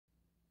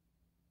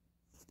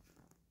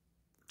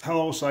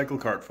Hello,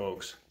 Cyclekart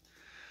folks.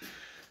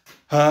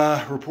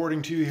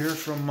 Reporting to you here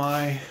from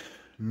my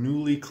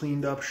newly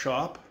cleaned up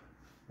shop,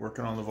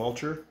 working on the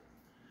Vulture.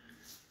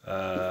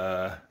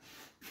 Got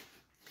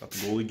the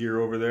goalie gear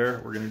over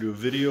there. We're going to do a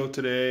video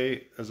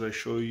today as I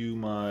show you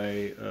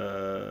my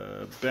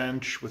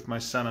bench with my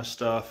Senna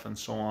stuff and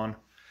so on.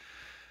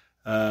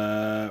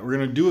 We're going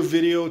to do a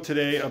video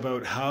today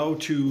about how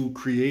to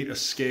create a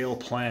scale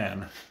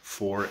plan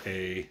for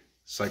a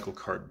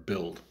Cyclekart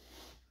build.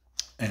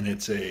 And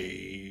it's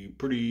a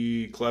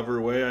pretty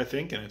clever way, I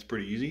think, and it's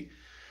pretty easy.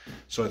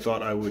 So I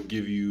thought I would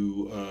give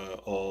you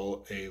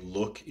all a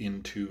look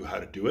into how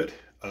to do it.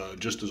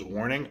 Just as a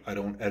warning, I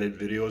don't edit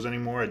videos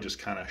anymore. I just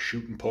kind of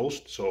shoot and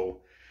post. So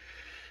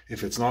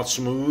if it's not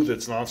smooth,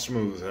 it's not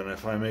smooth. And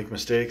if I make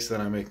mistakes, then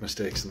I make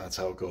mistakes, and that's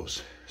how it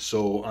goes.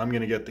 So I'm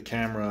going to get the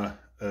camera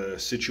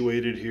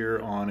situated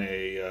here on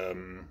a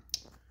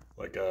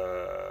like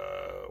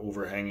a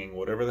overhanging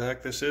whatever the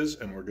heck this is,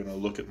 and we're going to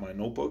look at my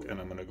notebook,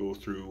 and I'm going to go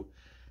through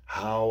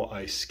how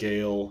I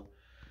scale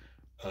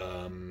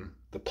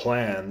the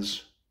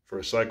plans for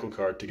a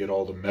Cyclekart to get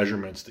all the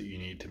measurements that you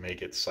need to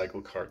make it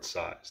Cyclekart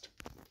sized.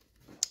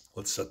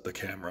 Let's set the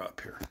camera up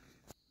here.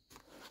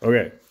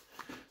 Okay,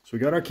 so we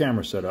got our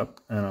camera set up,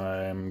 and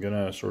I'm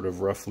gonna sort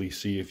of roughly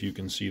see if you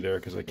can see there,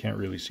 because I can't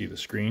really see the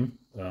screen,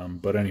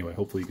 but anyway,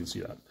 hopefully you can see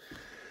that.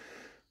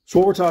 So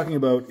what we're talking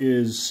about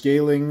is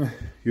scaling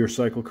your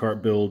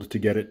Cyclekart build to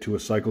get it to a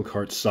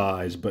Cyclekart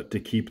size, but to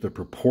keep the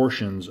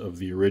proportions of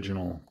the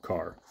original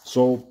car.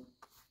 So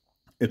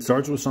it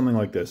starts with something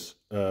like this.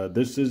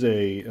 This is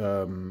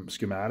a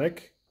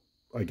schematic,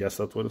 I guess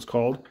that's what it's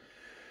called,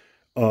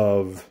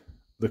 of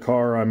the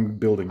car I'm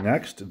building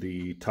next,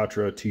 the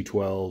Tatra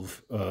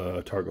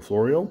T12 Targa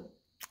Florio,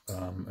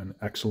 an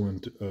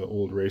excellent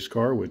old race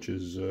car, which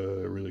is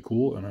really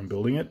cool, and I'm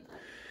building it.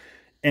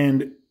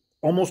 And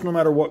almost no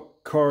matter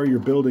what car you're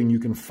building, you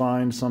can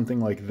find something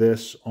like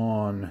this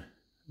on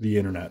the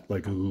internet,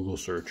 like a Google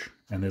search,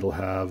 and it'll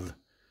have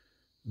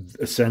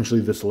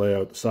essentially this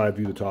layout: the side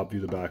view, the top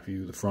view, the back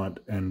view, the front,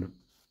 and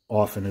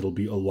often it'll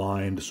be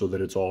aligned so that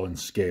it's all in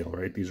scale,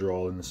 right? These are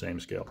all in the same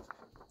scale.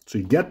 So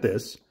you get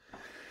this,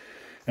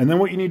 and then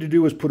what you need to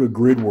do is put a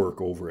grid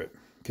work over it.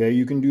 Okay,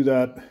 you can do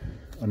that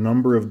a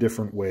number of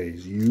different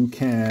ways. You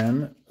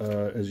can,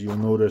 as you'll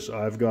notice,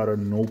 I've got a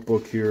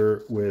notebook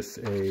here with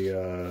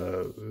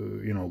a,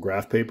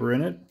 graph paper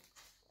in it.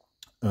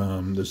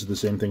 This is the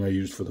same thing I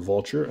used for the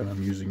Vulture, and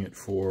I'm using it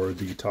for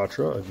the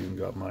Tatra. I've even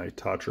got my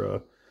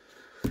Tatra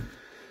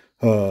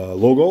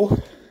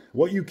logo.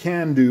 What you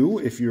can do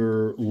if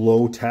you're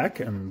low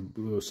tech, and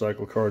the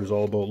Cyclekart is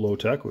all about low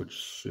tech,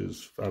 which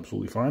is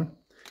absolutely fine,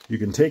 you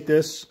can take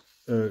this,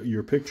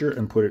 your picture,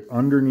 and put it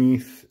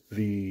underneath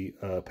the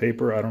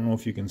paper. I don't know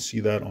if you can see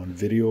that on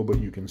video, but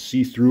you can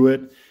see through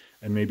it,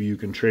 and maybe you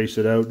can trace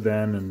it out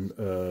then,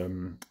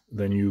 and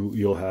then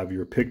you'll have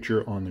your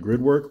picture on the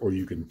grid work, or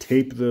you can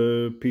tape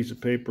the piece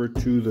of paper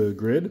to the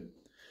grid.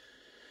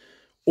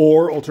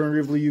 Or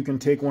alternatively, you can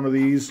take one of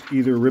these,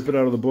 either rip it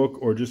out of the book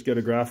or just get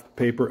a graph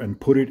paper and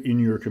put it in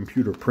your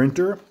computer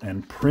printer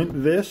and print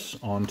this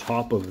on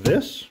top of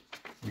this.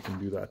 You can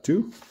do that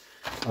too.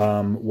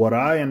 What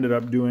I ended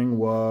up doing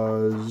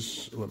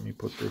was, let me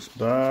put this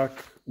back.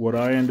 What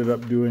I ended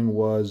up doing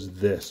was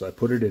this. I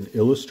put it in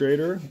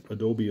Illustrator,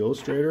 Adobe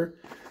Illustrator,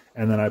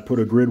 and then I put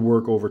a grid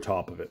work over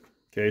top of it.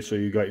 Okay, so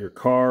you got your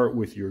car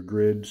with your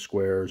grid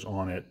squares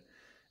on it,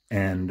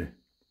 and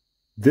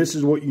this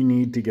is what you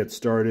need to get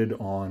started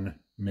on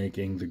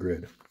making the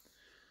grid.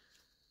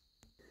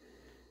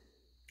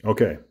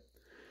 Okay.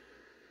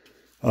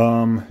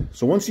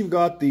 So once you've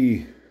got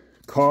the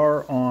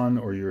car on,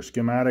 or your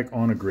schematic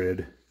on a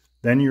grid,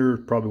 then you're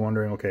probably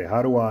wondering, okay,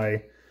 how do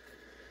I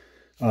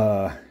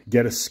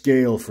get a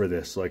scale for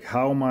this? Like,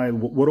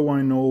 what do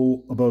I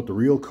know about the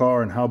real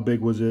car, and how big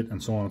was it,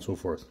 and so on and so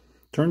forth.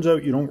 Turns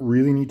out you don't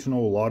really need to know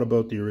a lot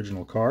about the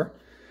original car.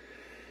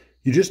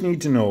 You just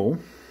need to know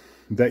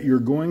that you're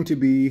going to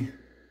be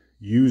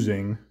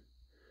using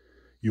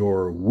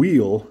your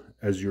wheel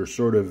as your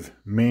sort of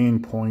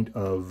main point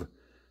of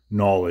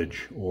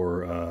knowledge,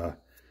 or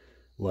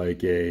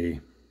like a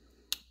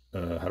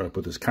how do I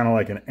put this? Kind of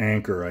like an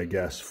anchor, I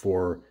guess,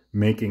 for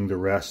making the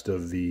rest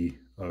of the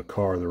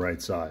car the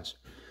right size.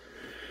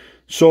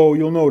 So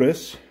you'll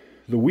notice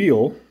the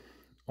wheel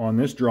on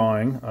this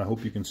drawing, I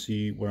hope you can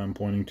see what I'm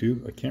pointing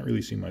to. I can't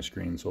really see my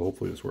screen, so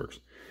hopefully this works.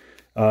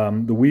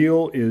 The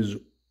wheel is,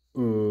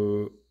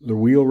 the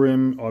wheel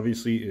rim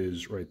obviously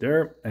is right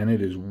there, and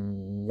it is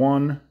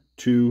 1,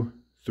 2,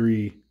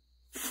 3,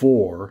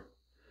 4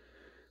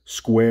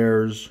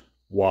 squares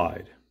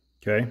wide,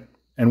 okay?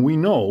 And we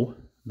know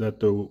that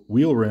the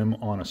wheel rim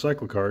on a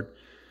Cyclekart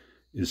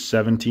is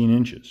 17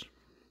 inches.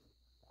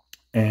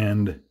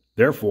 And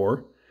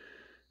therefore,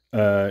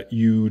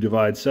 you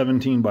divide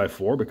 17 by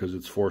 4 because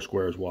it's 4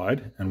 squares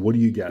wide. And what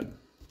do you get?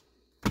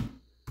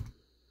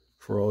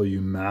 For all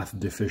you math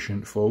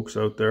deficient folks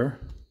out there,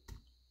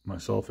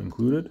 myself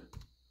included,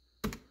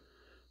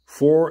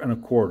 4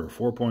 1/4,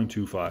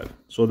 4.25.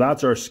 So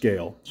that's our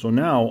scale. So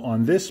now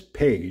on this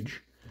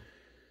page,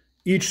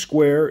 Each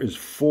square is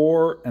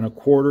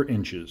 4¼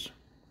 inches.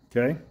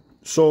 Okay,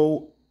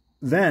 so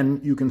then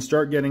you can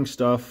start getting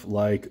stuff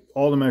like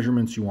all the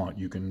measurements you want.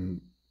 You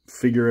can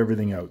figure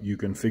everything out. You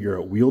can figure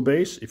out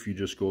wheelbase if you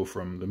just go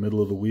from the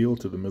middle of the wheel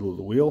to the middle of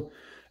the wheel,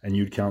 and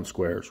you'd count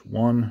squares.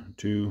 1,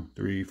 2,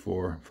 3,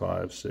 4,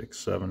 5, 6,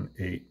 7,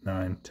 8,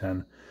 9,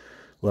 10,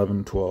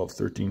 11, 12,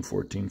 13,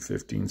 14,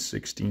 15,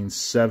 16,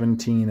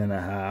 17 and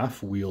a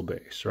half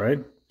wheelbase,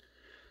 right?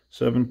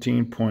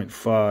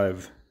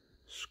 17.5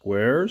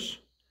 squares,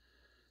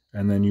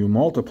 and then you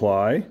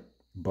multiply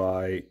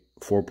by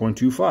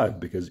 4.25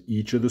 because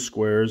each of the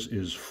squares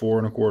is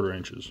 4¼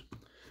 inches.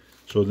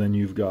 So then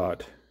you've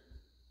got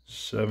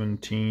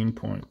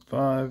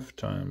 17.5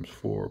 times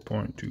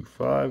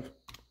 4.25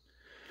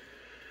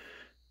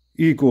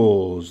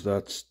 equals,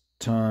 that's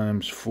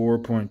times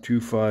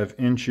 4.25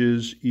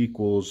 inches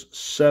equals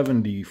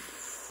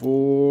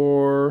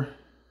 74,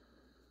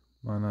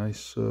 my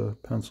nice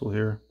pencil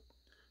here,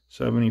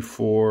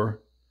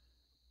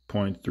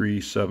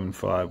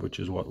 74.375, which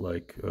is what,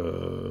 like,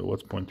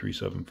 what's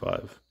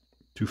 0.375?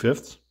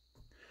 2/5?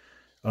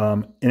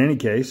 In any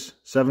case,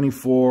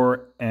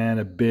 74 and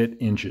a bit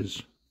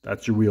inches.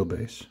 That's your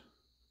wheelbase.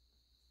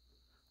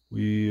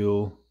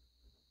 Wheelbase.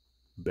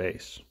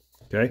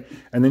 Okay?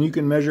 And then you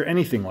can measure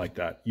anything like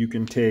that. You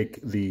can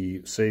take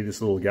the, say,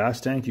 this little gas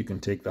tank, you can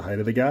take the height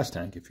of the gas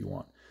tank if you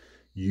want.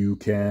 You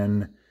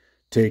can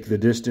take the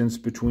distance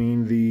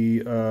between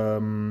the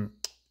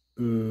end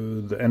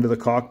of the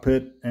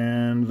cockpit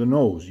and the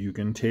nose. You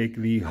can take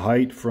the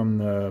height from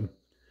the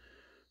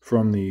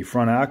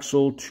front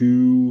axle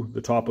to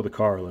the top of the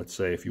car, let's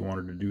say. If you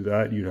wanted to do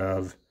that, you'd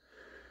have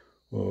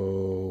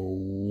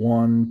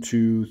 1,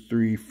 2,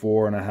 3,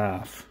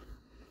 4.5.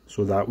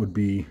 So that would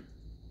be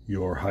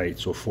your height.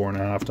 So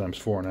 4.5 times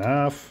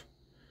 4.5.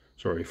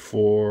 Sorry,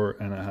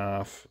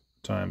 4.5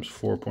 times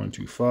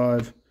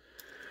 4.25.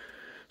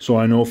 So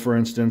I know, for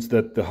instance,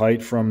 that the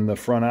height from the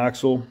front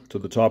axle to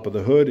the top of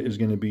the hood is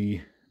going to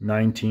be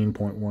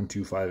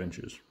 19.125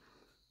 inches.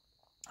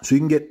 So you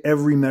can get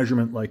every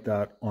measurement like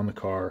that on the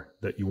car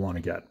that you want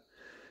to get.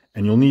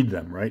 And you'll need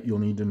them, right? You'll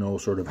need to know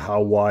sort of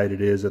how wide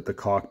it is at the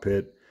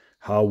cockpit,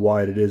 how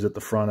wide it is at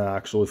the front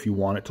axle if you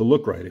want it to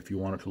look right, if you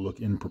want it to look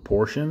in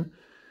proportion,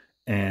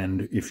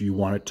 and if you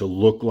want it to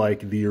look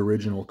like the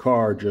original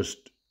car,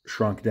 just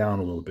shrunk down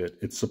a little bit.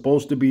 It's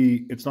supposed to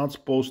be, it's not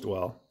supposed to,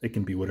 well, it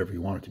can be whatever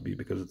you want it to be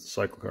because it's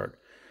a Cyclekart,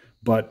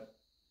 but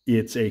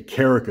it's a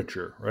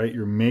caricature, right?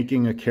 You're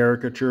making a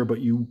caricature,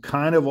 but you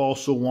kind of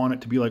also want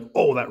it to be like,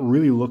 oh, that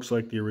really looks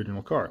like the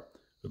original car.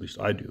 At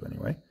least I do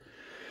anyway.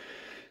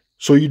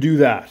 So you do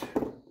that.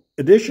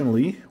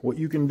 Additionally, what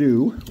you can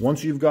do,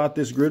 once you've got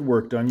this grid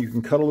work done, you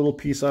can cut a little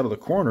piece out of the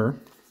corner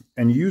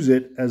and use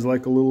it as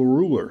like a little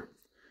ruler.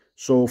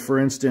 So for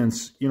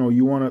instance, you know,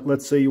 you want to,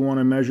 let's say you want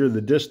to measure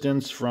the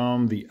distance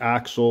from the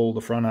axle,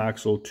 the front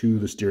axle, to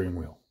the steering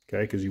wheel,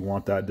 okay? Because you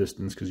want that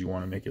distance because you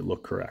want to make it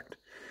look correct.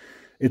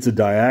 It's a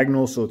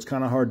diagonal, so it's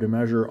kind of hard to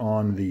measure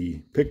on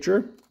the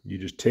picture. You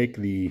just take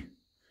the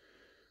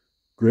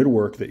grid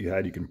work that you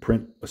had. You can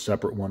print a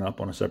separate one up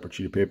on a separate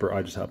sheet of paper.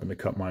 I just happened to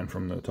cut mine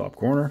from the top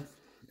corner,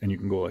 and you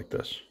can go like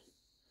this.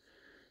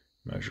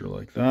 Measure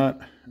like that,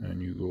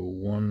 and you go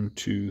 1,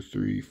 2,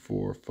 3,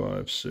 4,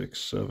 5, 6,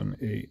 7,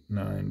 8,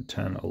 9,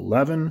 10,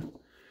 11.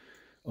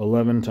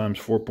 11 times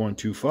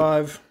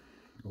 4.25.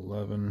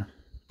 11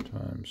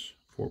 times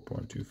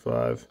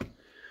 4.25.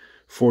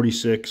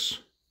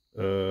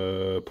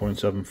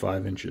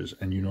 46.75 inches,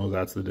 and you know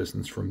that's the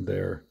distance from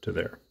there to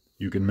there.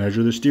 You can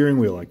measure the steering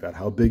wheel like that.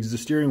 How big is the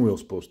steering wheel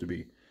supposed to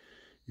be?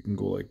 You can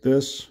go like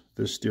this.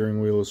 This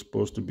steering wheel is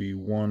supposed to be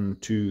 1,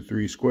 2,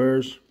 3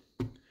 squares.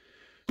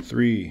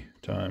 3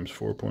 times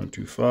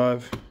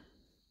 4.25.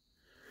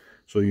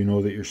 So you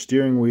know that your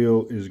steering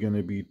wheel is going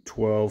to be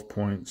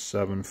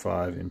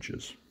 12.75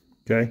 inches.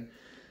 Okay?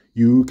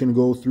 You can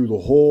go through the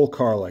whole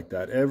car like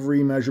that.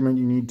 Every measurement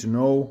you need to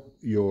know,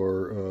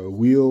 your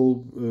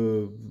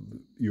wheelbase.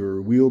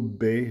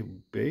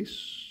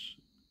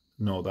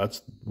 No,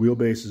 that's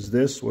wheelbase is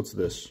this. What's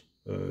this?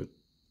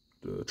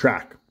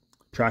 Track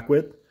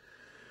width.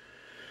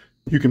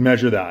 You can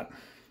measure that.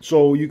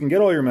 So you can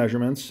get all your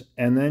measurements,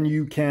 and then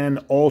you can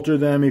alter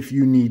them if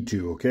you need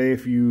to, okay?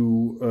 If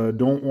you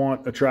don't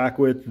want a track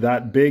width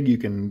that big, you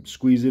can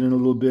squeeze it in a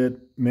little bit,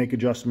 make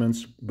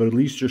adjustments, but at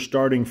least you're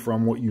starting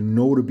from what you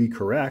know to be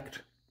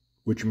correct,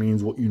 which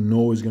means what you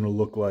know is going to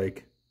look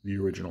like the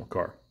original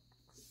car.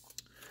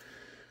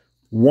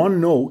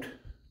 One note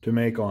to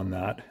make on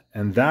that,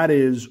 and that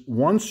is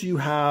once you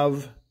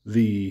have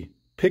the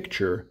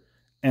picture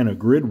and a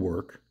grid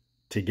work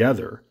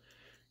together,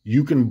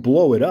 you can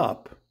blow it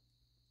up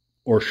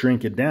or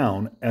shrink it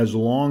down as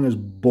long as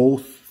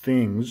both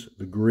things,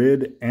 the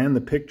grid and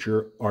the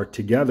picture, are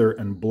together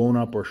and blown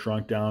up or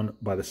shrunk down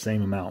by the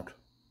same amount,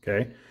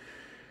 okay?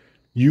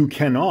 You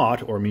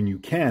cannot, or I mean you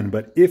can,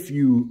 but if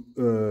you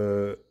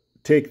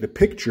take the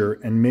picture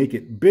and make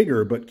it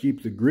bigger but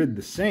keep the grid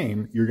the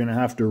same, you're going to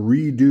have to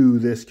redo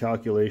this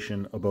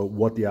calculation about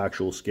what the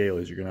actual scale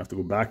is. You're going to have to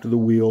go back to the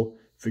wheel,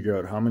 figure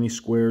out how many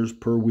squares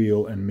per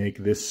wheel and make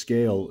this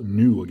scale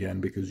new again,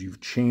 because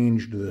you've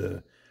changed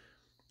the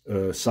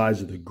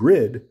size of the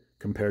grid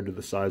compared to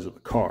the size of the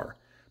car.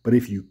 But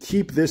if you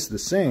keep this the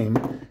same,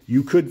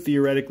 you could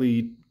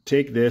theoretically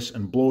take this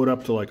and blow it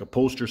up to like a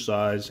poster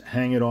size,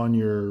 hang it on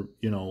your,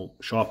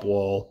 shop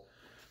wall,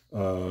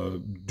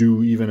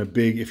 do even a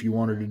big, if you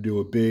wanted to do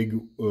a big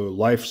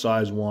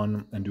life-size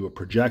one and do a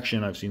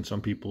projection. I've seen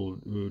some people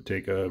who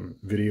take a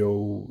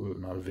video,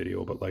 not a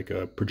video, but like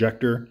a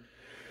projector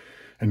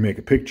and make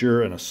a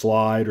picture and a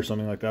slide or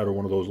something like that, or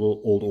one of those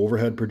little old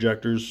overhead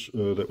projectors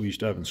that we used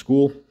to have in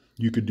school.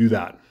 You could do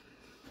that.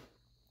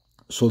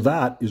 So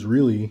that is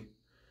really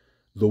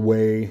the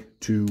way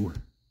to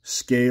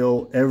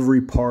scale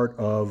every part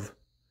of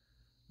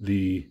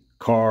the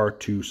car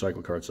to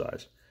Cyclekart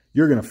size.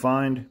 You're going to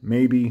find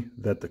maybe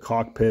that the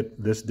cockpit,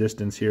 this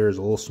distance here, is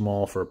a little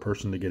small for a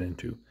person to get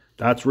into.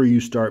 That's where you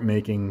start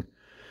making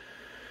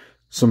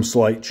some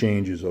slight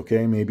changes,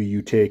 okay? Maybe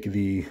you take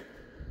the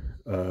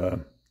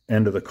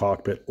end of the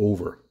cockpit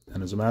over.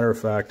 And as a matter of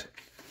fact,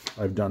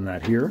 I've done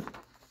that here.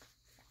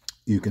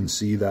 You can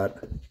see that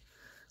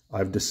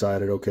I've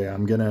decided, okay,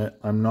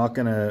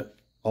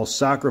 I'll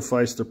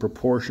sacrifice the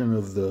proportion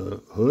of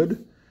the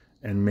hood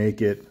and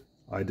make it,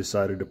 I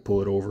decided to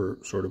pull it over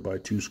sort of by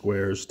 2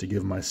 squares to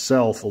give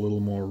myself a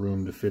little more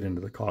room to fit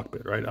into the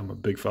cockpit, right? I'm a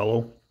big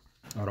fellow.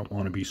 I don't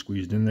want to be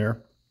squeezed in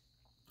there,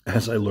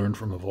 as I learned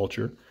from the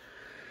Vulture.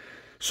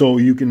 So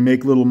you can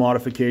make little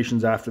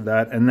modifications after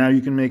that, and now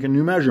you can make a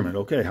new measurement.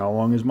 Okay, how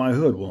long is my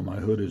hood? Well, my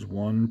hood is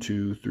 1,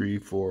 2, 3,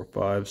 4,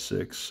 5,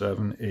 6,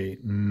 7,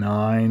 8,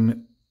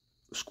 9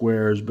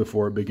 squares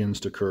before it begins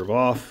to curve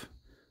off.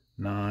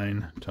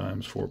 9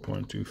 times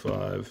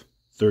 4.25,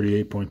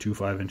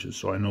 38.25 inches.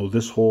 So I know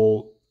this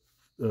whole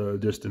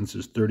distance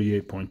is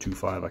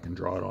 38.25. I can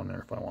draw it on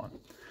there if I want.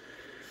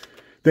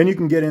 Then you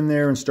can get in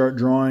there and start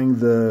drawing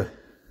the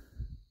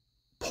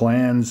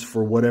plans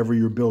for whatever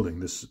you're building.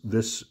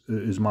 This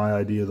is my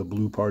idea. The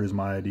blue part is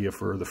my idea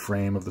for the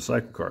frame of the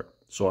Cyclekart.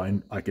 So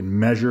I can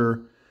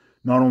measure,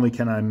 not only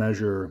can I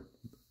measure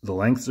the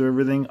lengths of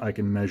everything, I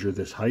can measure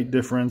this height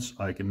difference.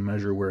 I can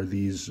measure where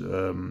these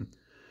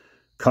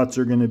cuts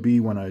are going to be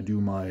when I do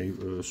my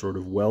sort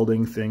of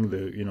welding thing.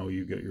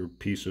 You get your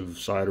piece of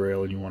side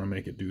rail and you want to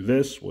make it do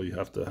this. Well, you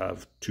have to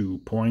have 2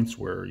 points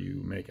where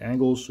you make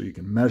angles, so you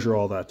can measure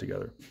all that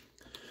together.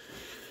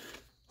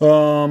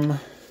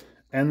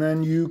 And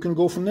then you can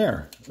go from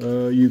there.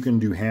 You can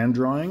do hand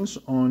drawings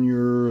on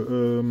your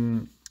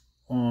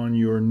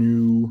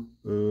new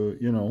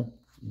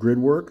grid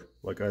work,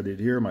 like I did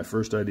here. My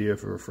first idea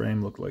for a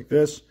frame looked like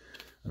this.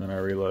 And then I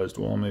realized,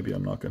 well, maybe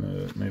I'm not gonna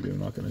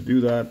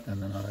do that.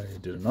 And then I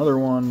did another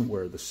one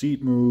where the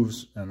seat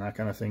moves and that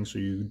kind of thing. So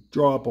you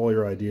draw up all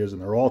your ideas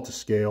and they're all to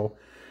scale.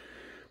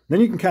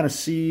 Then you can kind of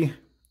see,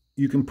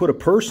 you can put a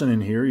person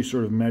in here. You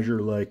sort of measure,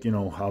 like,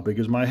 how big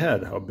is my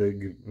head? How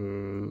big,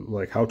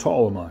 like how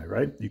tall am I,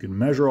 right? You can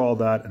measure all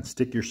that and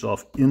stick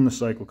yourself in the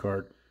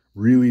Cyclekart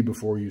really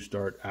before you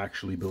start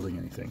actually building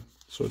anything.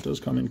 So it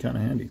does come in kind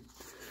of handy.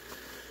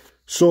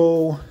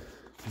 So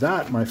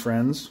that, my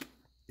friends,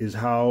 is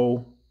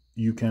how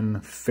you can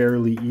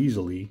fairly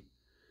easily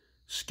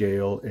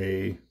scale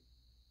a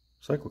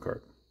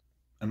Cyclekart.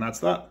 And that's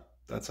that.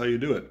 That's how you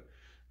do it.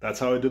 That's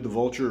how I did the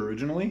Vulture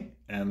originally,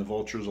 and the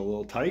Vulture's a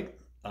little tight,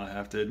 I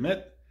have to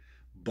admit,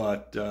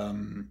 but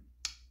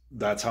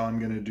that's how I'm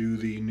going to do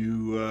the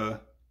new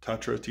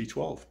Tatra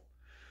T12.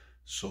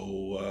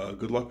 So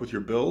good luck with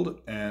your build,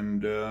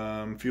 and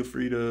feel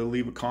free to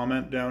leave a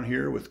comment down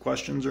here with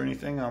questions or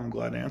anything. I'm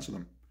glad to answer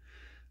them.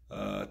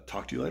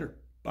 Talk to you later.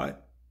 Bye.